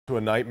To a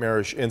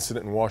nightmarish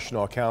incident in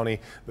Washtenaw County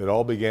that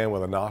all began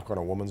with a knock on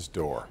a woman's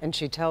door. And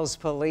she tells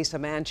police a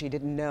man she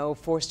didn't know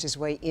forced his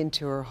way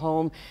into her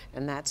home,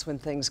 and that's when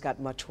things got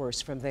much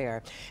worse from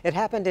there. It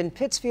happened in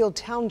Pittsfield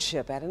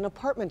Township at an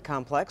apartment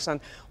complex on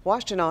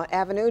Washtenaw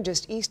Avenue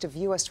just east of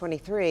US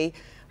 23.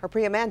 Our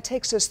Priya Mann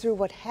takes us through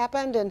what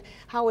happened and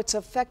how it's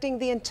affecting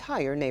the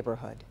entire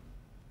neighborhood.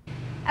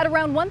 At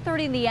around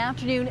 1:30 in the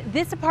afternoon,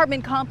 this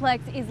apartment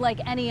complex is like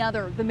any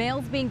other. The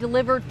mail's being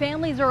delivered,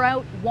 families are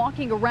out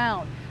walking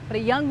around. But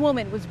a young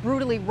woman was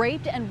brutally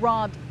raped and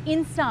robbed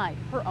inside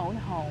her own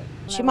home.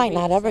 She might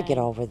not ever get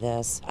over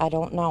this. I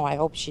don't know. I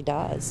hope she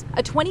does.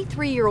 A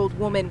 23-year-old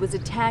woman was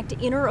attacked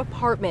in her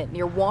apartment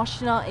near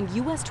Washtenaw and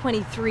US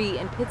 23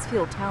 in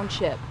Pittsfield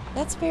Township.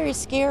 That's very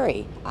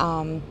scary.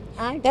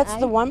 That's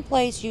the one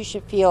place you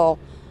should feel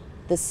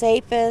the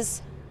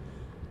safest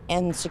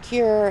and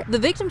secure. The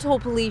victim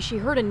told police she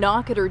heard a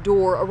knock at her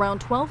door around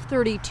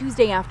 12:30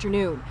 Tuesday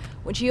afternoon.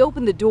 When she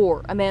opened the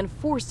door, a man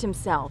forced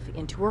himself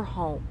into her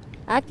home.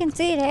 I can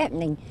see it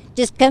happening.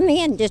 Just come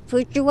in, just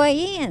push your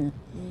way in,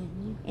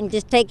 and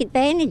just take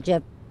advantage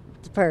of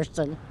the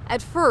person.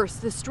 At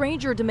first, the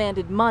stranger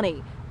demanded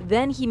money.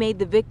 Then he made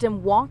the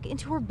victim walk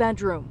into her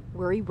bedroom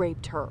where he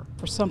raped her.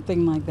 For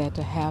something like that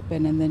to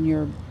happen and then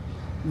you're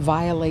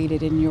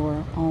violated in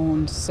your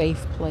own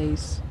safe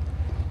place,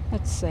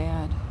 that's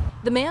sad.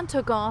 The man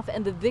took off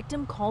and the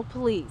victim called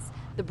police.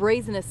 The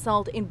brazen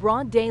assault in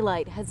broad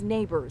daylight has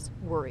neighbors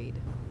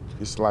worried.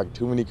 It's like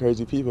too many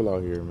crazy people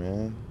out here,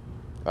 man.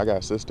 I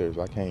got sisters.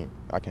 I can't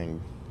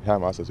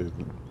have my sisters,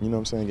 you know what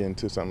I'm saying, get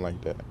into something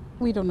like that.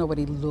 We don't know what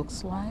he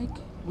looks like.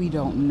 We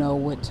don't know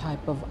what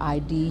type of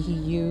ID he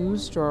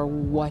used or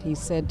what he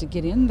said to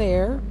get in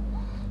there.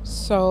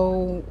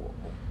 So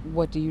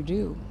what do you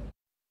do?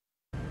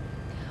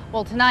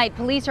 Well, tonight,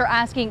 police are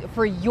asking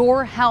for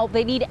your help.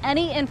 They need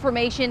any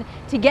information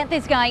to get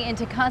this guy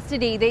into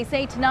custody. They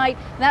say tonight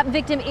that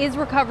victim is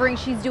recovering.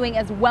 She's doing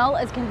as well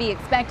as can be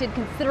expected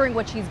considering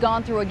what she's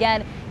gone through.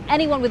 Again,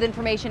 anyone with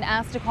information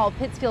asked to call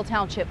Pittsfield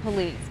Township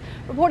Police.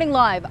 Reporting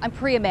live, I'm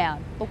Priya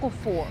Mann, Local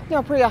 4.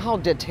 Now, Priya, how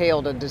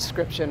detailed a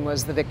description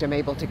was the victim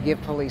able to give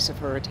police of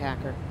her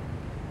attacker?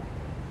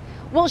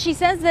 Well, she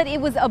says that it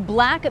was a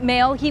black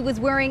male. He was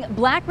wearing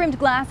black rimmed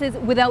glasses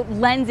without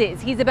lenses.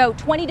 He's about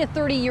 20 to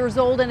 30 years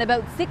old and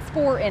about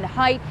 6'4" in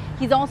height.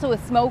 He's also a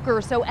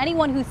smoker. So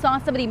anyone who saw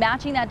somebody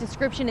matching that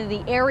description in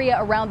the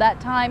area around that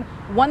time,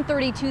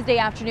 1:30 Tuesday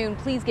afternoon,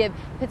 please give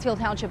Pittsfield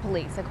Township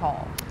Police a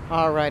call.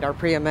 All right, our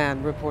Priya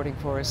Mann reporting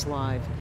for us live.